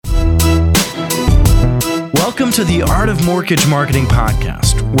Welcome to the Art of Mortgage Marketing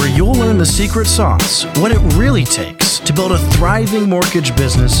podcast, where you'll learn the secret sauce, what it really takes to build a thriving mortgage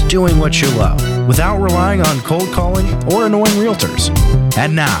business doing what you love, without relying on cold calling or annoying realtors.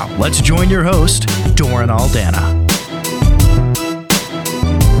 And now, let's join your host, Doran Aldana.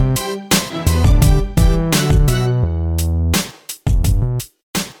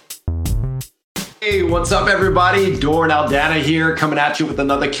 Hey, what's up, everybody? Doran Aldana here, coming at you with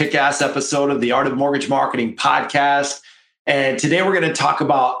another kick-ass episode of the Art of Mortgage Marketing podcast. And today we're going to talk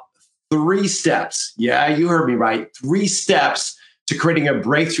about 3 steps. Yeah, you heard me right. 3 steps to creating a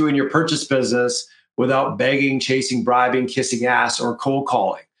breakthrough in your purchase business without begging, chasing, bribing, kissing ass, or cold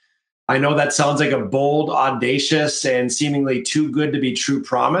calling. I know that sounds like a bold, audacious, and seemingly too good to be true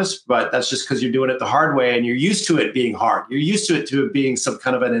promise, but that's just because you're doing it the hard way and you're used to it being hard. You're used to it being some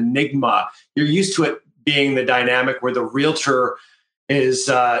kind of an enigma. You're used to it being the dynamic where the realtor is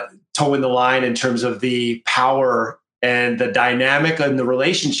towing the line in terms of the power, and the dynamic in the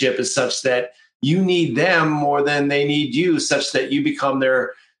relationship is such that you need them more than they need you, such that you become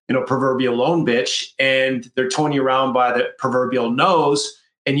their proverbial loan bitch, and they're towing you around by the proverbial nose.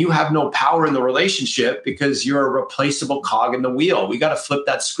 And you have no power in the relationship because you're a replaceable cog in the wheel. We got to flip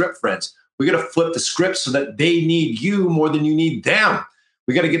that script, friends. We got to flip the script so that they need you more than you need them.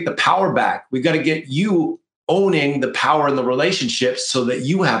 We got to get the power back. We got to get you owning the power in the relationship so that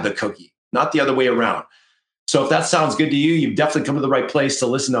you have the cookie, not the other way around. So if that sounds good to you, you've definitely come to the right place to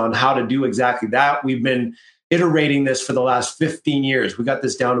listen on how to do exactly that. We've been iterating this for the last 15 years. We got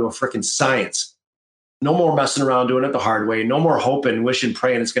this down to a freaking science. No more messing around doing it the hard way. No more hoping, wishing,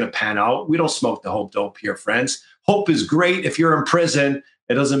 praying it's going to pan out. We don't smoke the hope dope here, friends. Hope is great if you're in prison.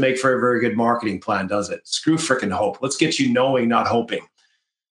 It doesn't make for a very good marketing plan, does it? Screw freaking hope. Let's get you knowing, not hoping.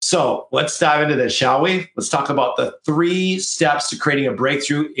 So let's dive into this, shall we? Let's talk about the 3 steps to creating a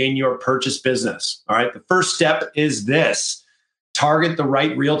breakthrough in your purchase business. All right. The first step is this: target the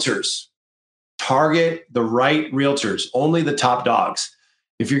right realtors. Target the right realtors, only the top dogs.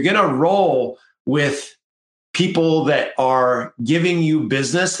 If you're going to roll with people that are giving you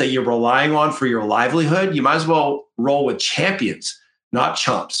business that you're relying on for your livelihood, you might as well roll with champions, not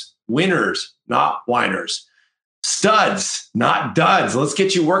chumps, winners, not whiners, studs, not duds. Let's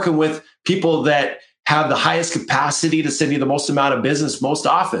get you working with people that have the highest capacity to send you the most amount of business most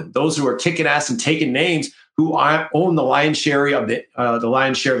often. Those who are kicking ass and taking names, who own the lion's share of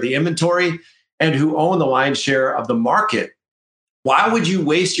the inventory, and who own the lion's share of the market. Why would you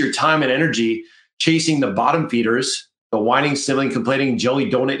waste your time and energy chasing the bottom feeders, the whining, sniveling, complaining, jelly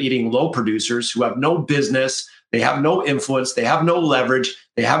donut eating low producers who have no business, they have no influence, they have no leverage,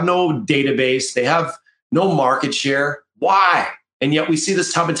 they have no database, they have no market share? Why? And yet we see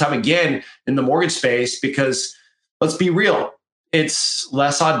this time and time again in the mortgage space because, let's be real, it's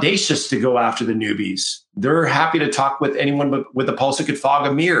less audacious to go after the newbies. They're happy to talk with anyone with a pulse that could fog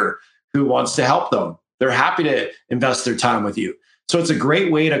a mirror who wants to help them. They're happy to invest their time with you. So it's a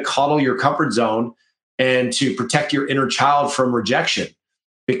great way to coddle your comfort zone and to protect your inner child from rejection.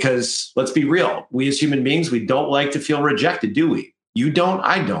 Because let's be real, we as human beings, we don't like to feel rejected, do we? You don't,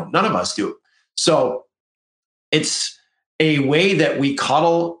 I don't, none of us do. So it's a way that we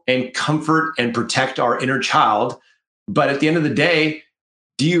coddle and comfort and protect our inner child. But at the end of the day,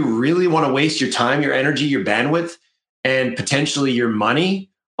 do you really want to waste your time, your energy, your bandwidth, and potentially your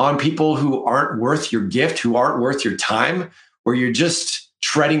money on people who aren't worth your gift, who aren't worth your time? Where you're just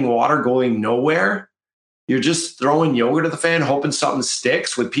treading water going nowhere? You're just throwing yogurt at the fan, hoping something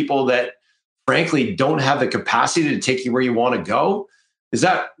sticks with people that frankly don't have the capacity to take you where you want to go? Is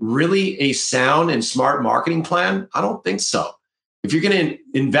that really a sound and smart marketing plan? I don't think so. If you're going to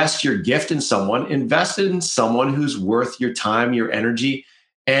invest your gift in someone, invest it in someone who's worth your time, your energy,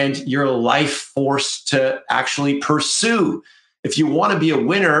 and your life force to actually pursue. If you want to be a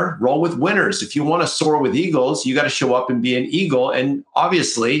winner, roll with winners. If you want to soar with eagles, you got to show up and be an eagle. And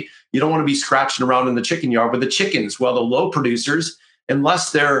obviously, you don't want to be scratching around in the chicken yard with the chickens. Well, the low producers,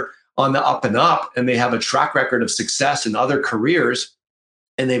 unless they're on the up and up and they have a track record of success in other careers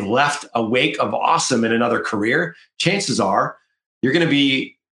and they've left a wake of awesome in another career, chances are you're going to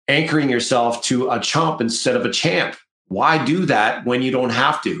be anchoring yourself to a chump instead of a champ. Why do that when you don't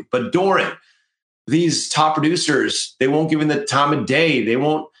have to? But Doran, these top producers, they won't give me the time of day. They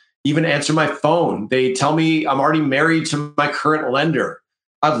won't even answer my phone. They tell me I'm already married to my current lender.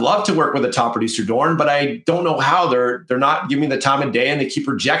 I'd love to work with a top producer, Doran, but I don't know how. They're not giving me the time of day and they keep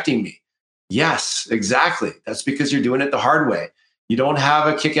rejecting me. Yes, exactly. That's because you're doing it the hard way. You don't have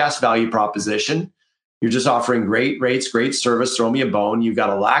a kick-ass value proposition. You're just offering great rates, great service, throw me a bone. You've got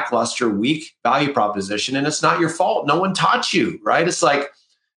a lackluster, weak value proposition, and it's not your fault. No one taught you, right? It's like,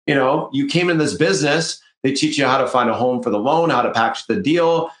 you came in this business They teach you how to find a home for the loan, how to package the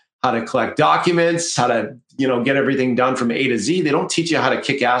deal, how to collect documents, how to, get everything done from A to Z. They don't teach you how to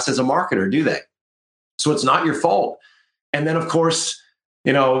kick ass as a marketer, do they? So it's not your fault. And then, of course,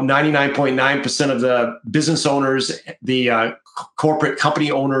 99.9% of the business owners, the corporate company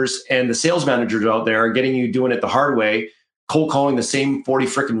owners, and the sales managers out there are getting you doing it the hard way, cold calling the same 40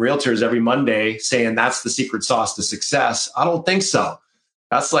 freaking realtors every Monday, saying that's the secret sauce to success. I don't think so.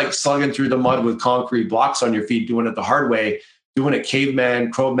 That's like slugging through the mud with concrete blocks on your feet, doing it the hard way, doing it caveman,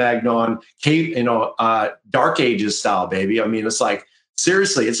 Cro-Magnon, dark ages style, baby. I mean, it's like,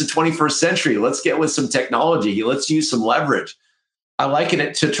 seriously, it's the 21st century. Let's get with some technology. Let's use some leverage. I liken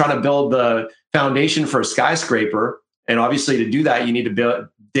it to trying to build the foundation for a skyscraper. And obviously to do that, you need to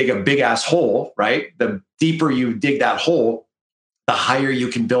dig a big ass hole, right? The deeper you dig that hole, the higher you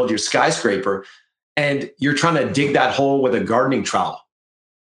can build your skyscraper. And you're trying to dig that hole with a gardening trowel.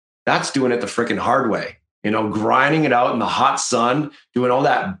 That's doing it the freaking hard way, grinding it out in the hot sun, doing all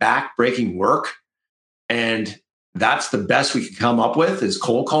that back-breaking work. And that's the best we can come up with is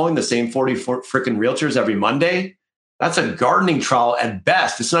cold calling the same 40 freaking realtors every Monday. That's a gardening trowel at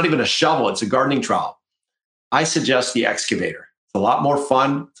best. It's not even a shovel. It's a gardening trowel. I suggest the excavator. It's a lot more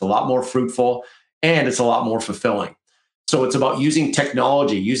fun. It's a lot more fruitful, and it's a lot more fulfilling. So it's about using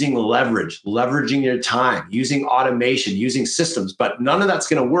technology, using leverage, leveraging your time, using automation, using systems. But none of that's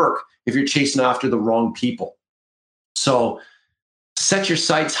going to work if you're chasing after the wrong people. So set your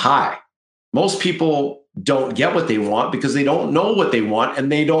sights high. Most people don't get what they want because they don't know what they want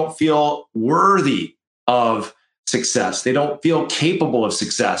and they don't feel worthy of success. They don't feel capable of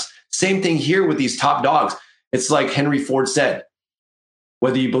success. Same thing here with these top dogs. It's like Henry Ford said,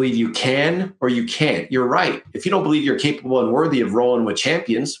 whether you believe you can or you can't, you're right. If you don't believe you're capable and worthy of rolling with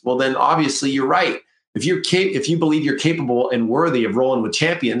champions, well, then obviously you're right. If you believe you're capable and worthy of rolling with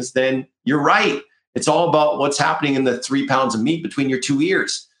champions, then you're right. It's all about what's happening in the 3 pounds of meat between your two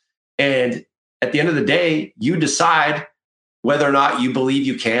ears. And at the end of the day, you decide whether or not you believe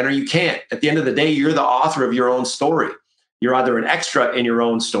you can or you can't. At the end of the day, you're the author of your own story. You're either an extra in your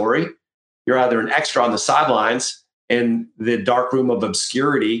own story, you're either an extra on the sidelines in the dark room of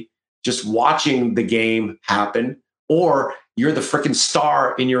obscurity, just watching the game happen, or you're the freaking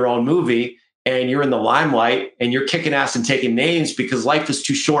star in your own movie and you're in the limelight and you're kicking ass and taking names because life is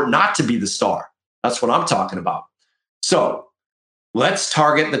too short not to be the star. That's what I'm talking about. So let's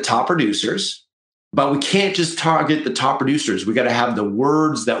target the top producers, but we can't just target the top producers. We got to have the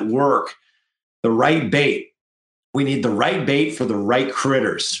words that work, the right bait. We need the right bait for the right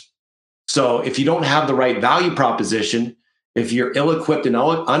critters. So if you don't have the right value proposition, if you're ill-equipped and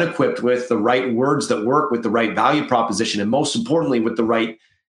unequipped with the right words that work with the right value proposition, and most importantly, with the right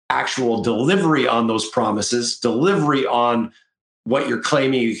actual delivery on those promises, delivery on what you're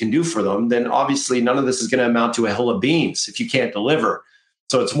claiming you can do for them, then obviously none of this is going to amount to a hill of beans if you can't deliver.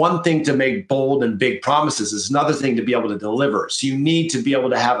 So it's one thing to make bold and big promises. It's another thing to be able to deliver. So you need to be able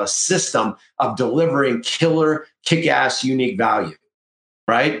to have a system of delivering killer, kick-ass, unique value,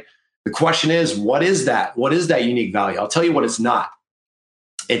 right? The question is, what is that? What is that unique value? I'll tell you what it's not.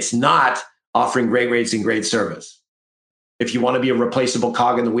 It's not offering great rates and great service. If you want to be a replaceable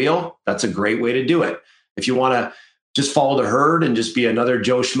cog in the wheel, that's a great way to do it. If you want to just follow the herd and just be another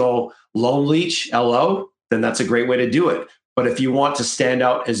Joe Schmo loan leech, LO, then that's a great way to do it. But if you want to stand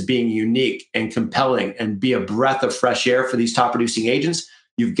out as being unique and compelling and be a breath of fresh air for these top producing agents,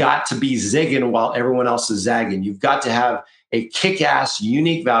 you've got to be zigging while everyone else is zagging. You've got to have a kick-ass,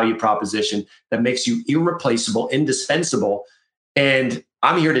 unique value proposition that makes you irreplaceable, indispensable. And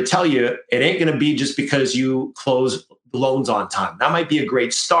I'm here to tell you, it ain't going to be just because you close loans on time. That might be a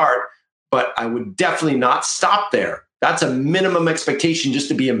great start, but I would definitely not stop there. That's a minimum expectation just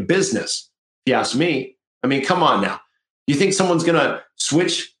to be in business, if you ask me. I mean, come on now. You think someone's going to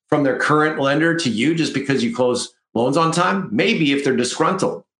switch from their current lender to you just because you close loans on time? Maybe if they're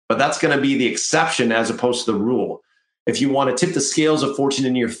disgruntled, but that's going to be the exception as opposed to the rule. If you want to tip the scales of fortune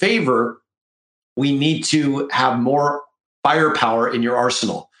in your favor, we need to have more firepower in your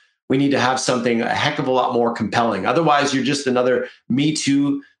arsenal. We need to have something a heck of a lot more compelling. Otherwise, you're just another Me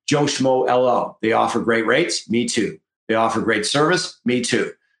Too Joe Schmo LO. They offer great rates. Me too. They offer great service. Me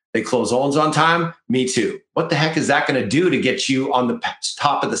too. They close loans on time. Me too. What the heck is that going to do to get you on the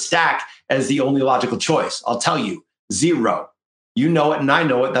top of the stack as the only logical choice? I'll tell you, zero. You know it and I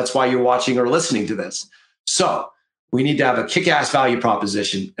know it. That's why you're watching or listening to this. So we need to have a kick-ass value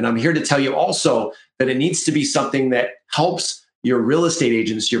proposition. And I'm here to tell you also that it needs to be something that helps your real estate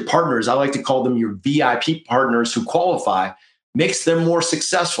agents, your partners, I like to call them your VIP partners who qualify, makes them more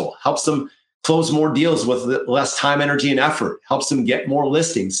successful, helps them close more deals with less time, energy, and effort, helps them get more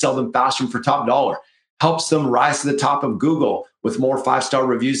listings, sell them faster for top dollar, helps them rise to the top of Google with more 5-star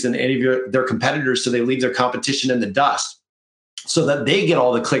reviews than any of their competitors, so they leave their competition in the dust, so that they get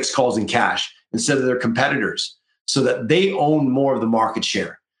all the clicks, calls, and cash instead of their competitors, so that they own more of the market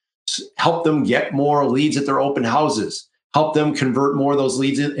share. Help them get more leads at their open houses. Help them convert more of those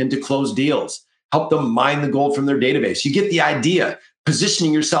leads into closed deals. Help them mine the gold from their database. You get the idea.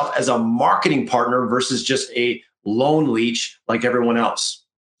 Positioning yourself as a marketing partner versus just a lone leech like everyone else.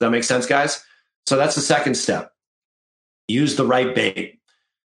 Does that make sense, guys? So that's the second step. Use the right bait.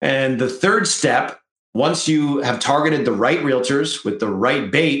 And the third step, once you have targeted the right realtors with the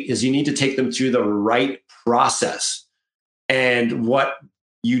right bait, is you need to take them through the right process. And what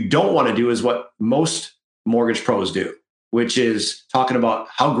you don't want to do is what most mortgage pros do, which is talking about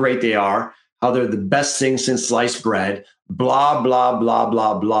how great they are, how they're the best thing since sliced bread, blah, blah, blah,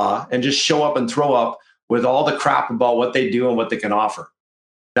 blah, blah, and just show up and throw up with all the crap about what they do and what they can offer.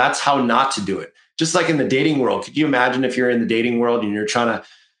 That's how not to do it. Just like in the dating world. Could you imagine if you're in the dating world and you're trying to,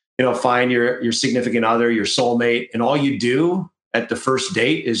 find your significant other, your soulmate, and all you do at the first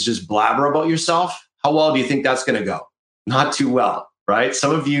date is just blabber about yourself? How well do you think that's going to go? Not too well, right?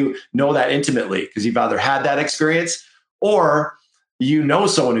 Some of you know that intimately because you've either had that experience or you know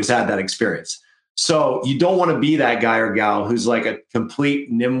someone who's had that experience. So you don't want to be that guy or gal who's like a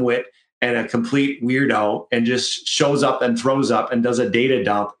complete nimwit and a complete weirdo and just shows up and throws up and does a data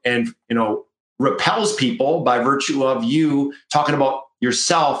dump and, repels people by virtue of you talking about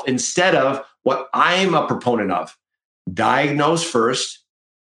yourself instead of what I'm a proponent of. Diagnose first,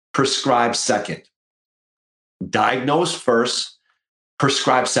 prescribe second. Diagnose first,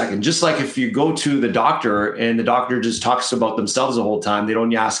 prescribe second. Just like if you go to the doctor and the doctor just talks about themselves the whole time, they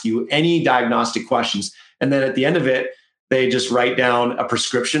don't ask you any diagnostic questions. And then at the end of it, they just write down a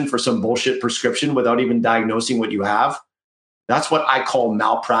prescription for some bullshit prescription without even diagnosing what you have. That's what I call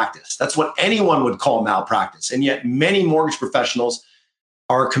malpractice. That's what anyone would call malpractice. And yet many mortgage professionals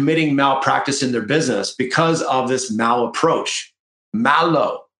are committing malpractice in their business because of this mal approach.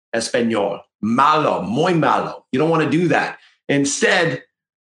 Malo, Espanol. Malo, muy malo. You don't want to do that. Instead,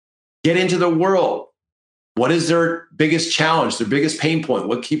 get into the world. What is their biggest challenge, their biggest pain point?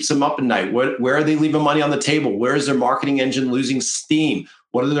 What keeps them up at night? Where are they leaving money on the table? Where is their marketing engine losing steam?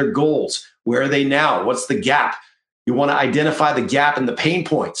 What are their goals? Where are they now? What's the gap? You want to identify the gap and the pain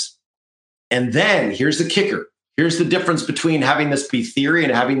points. And then here's the kicker. Here's the difference between having this be theory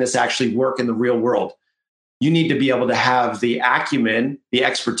and having this actually work in the real world. You need to be able to have the acumen, the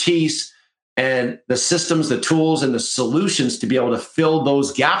expertise, and the systems, the tools, and the solutions to be able to fill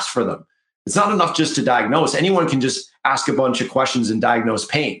those gaps for them. It's not enough just to diagnose. Anyone can just ask a bunch of questions and diagnose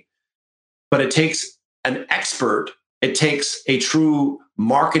pain. But it takes an expert. It takes a true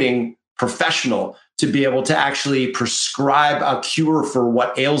marketing professional to be able to actually prescribe a cure for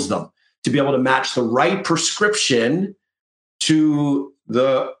what ails them, to be able to match the right prescription to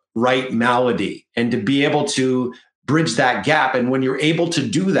the right malady, and to be able to bridge that gap. And when you're able to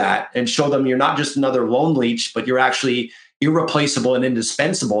do that and show them you're not just another lone leech, but you're actually irreplaceable and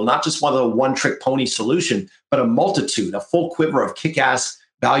indispensable, not just one of the one-trick pony solution, but a multitude, a full quiver of kick-ass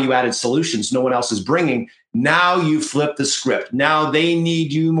value-added solutions no one else is bringing. Now you flip the script. Now they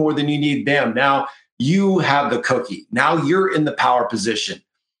need you more than you need them. Now you have the cookie. Now you're in the power position.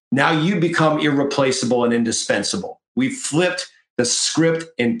 Now you become irreplaceable and indispensable. We flipped the script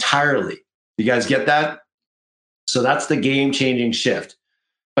entirely. You guys get that? So that's the game-changing shift.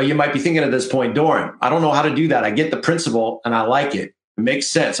 But you might be thinking at this point, Doran, I don't know how to do that. I get the principle and I like it. It makes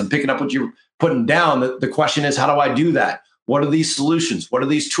sense. I'm picking up what you're putting down. The question is, how do I do that? What are these solutions? What are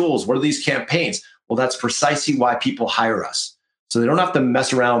these tools? What are these campaigns? Well, that's precisely why people hire us. So they don't have to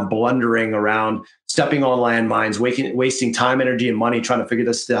mess around, blundering around, stepping on landmines, wasting time, energy, and money trying to figure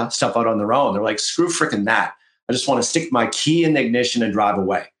this stuff out on their own. They're like, screw freaking that. I just want to stick my key in the ignition and drive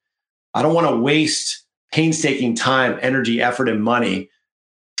away. I don't want to waste painstaking time, energy, effort, and money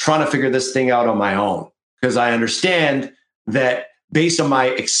trying to figure this thing out on my own, because I understand that based on my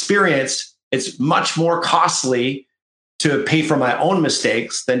experience, it's much more costly to pay for my own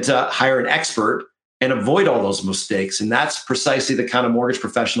mistakes than to hire an expert and avoid all those mistakes. And that's precisely the kind of mortgage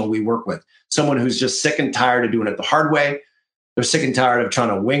professional we work with. Someone who's just sick and tired of doing it the hard way. They're sick and tired of trying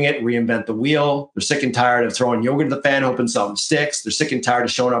to wing it, reinvent the wheel. They're sick and tired of throwing yogurt at the fan, hoping something sticks. They're sick and tired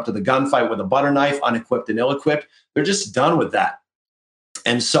of showing up to the gunfight with a butter knife, unequipped and ill-equipped. They're just done with that.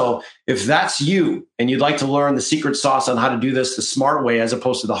 And so if that's you and you'd like to learn the secret sauce on how to do this the smart way as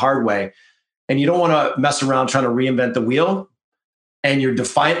opposed to the hard way, and you don't want to mess around trying to reinvent the wheel, and you're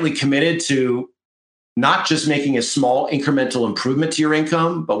defiantly committed to not just making a small incremental improvement to your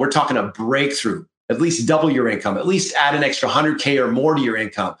income, but we're talking a breakthrough, at least double your income, at least add an extra 100K or more to your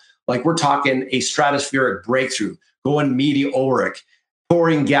income. Like we're talking a stratospheric breakthrough, going meteoric,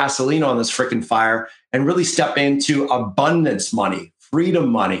 pouring gasoline on this freaking fire, and really step into abundance money, freedom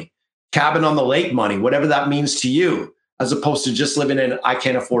money, cabin on the lake money, whatever that means to you, as opposed to just living in I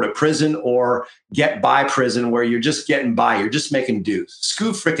can't afford a prison or get by prison where you're just getting by. You're just making do.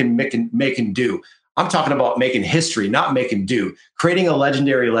 Screw freaking making do. I'm talking about making history, not making do, creating a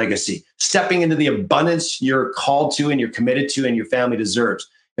legendary legacy, stepping into the abundance you're called to and you're committed to and your family deserves.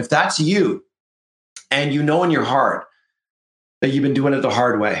 If that's you, and you know in your heart that you've been doing it the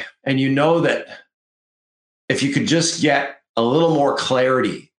hard way, and you know that if you could just get a little more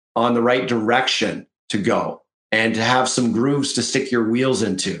clarity on the right direction to go and to have some grooves to stick your wheels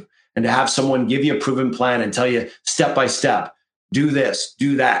into and to have someone give you a proven plan and tell you step by step, do this,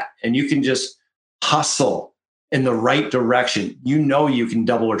 do that, and you can just hustle in the right direction, you know you can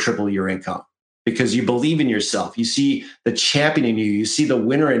double or triple your income because you believe in yourself. You see the champion in you. You see the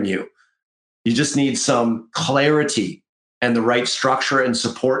winner in you. You just need some clarity and the right structure and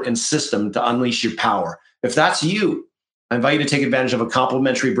support and system to unleash your power. If that's you, I invite you to take advantage of a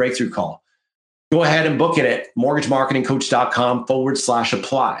complimentary breakthrough call. Go ahead and book it at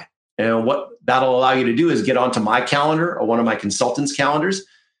mortgagemarketingcoach.com/apply. And what that'll allow you to do is get onto my calendar or one of my consultants' calendars.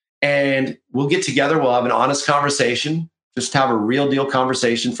 And we'll get together. We'll have an honest conversation, just have a real deal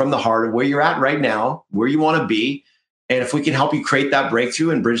conversation from the heart of where you're at right now, where you want to be. And if we can help you create that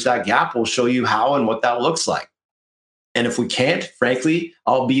breakthrough and bridge that gap, we'll show you how and what that looks like. And if we can't, frankly,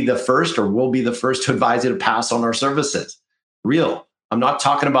 I'll be the first or we'll be the first to advise you to pass on our services. Real. I'm not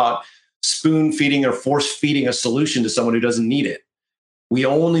talking about spoon feeding or force feeding a solution to someone who doesn't need it. We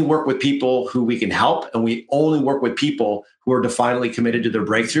only work with people who we can help, and we only work with people who are defiantly committed to their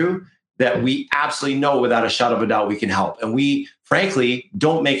breakthrough that we absolutely know without a shadow of a doubt we can help. And we, frankly,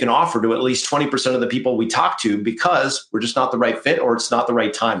 don't make an offer to at least 20% of the people we talk to because we're just not the right fit or it's not the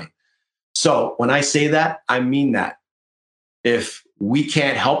right timing. So when I say that, I mean that. If we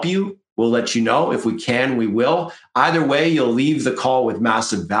can't help you, we'll let you know. If we can, we will. Either way, you'll leave the call with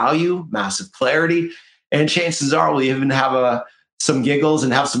massive value, massive clarity, and chances are we'll even have some giggles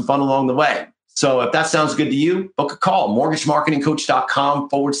and have some fun along the way. So if that sounds good to you, book a call,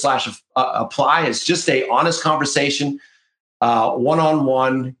 mortgagemarketingcoach.com/apply. It's just a honest conversation,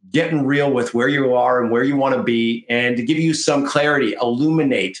 one-on-one, getting real with where you are and where you want to be, and to give you some clarity,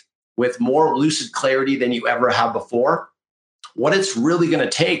 illuminate with more lucid clarity than you ever have before, what it's really going to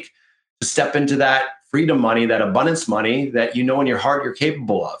take to step into that freedom money, that abundance money that you know in your heart you're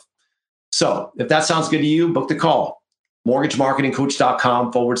capable of. So if that sounds good to you, book the call,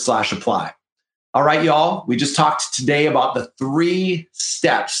 mortgagemarketingcoach.com/apply. All right, y'all, we just talked today about the 3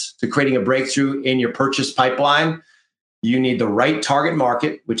 steps to creating a breakthrough in your purchase pipeline. You need the right target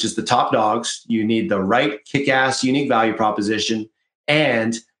market, which is the top dogs. You need the right kick-ass unique value proposition,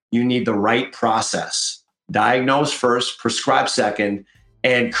 and you need the right process. Diagnose first, prescribe second,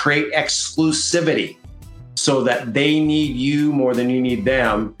 and create exclusivity so that they need you more than you need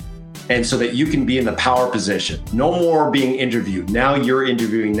them, and so that you can be in the power position. No more being interviewed. Now you're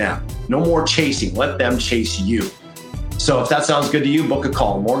interviewing them. No more chasing. Let them chase you. So if that sounds good to you, book a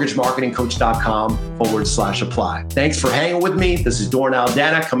call, mortgagemarketingcoach.com/apply. Thanks for hanging with me. This is Doran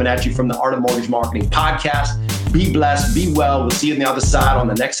Aldana coming at you from the Art of Mortgage Marketing podcast. Be blessed, be well. We'll see you on the other side on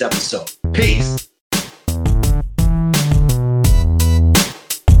the next episode. Peace.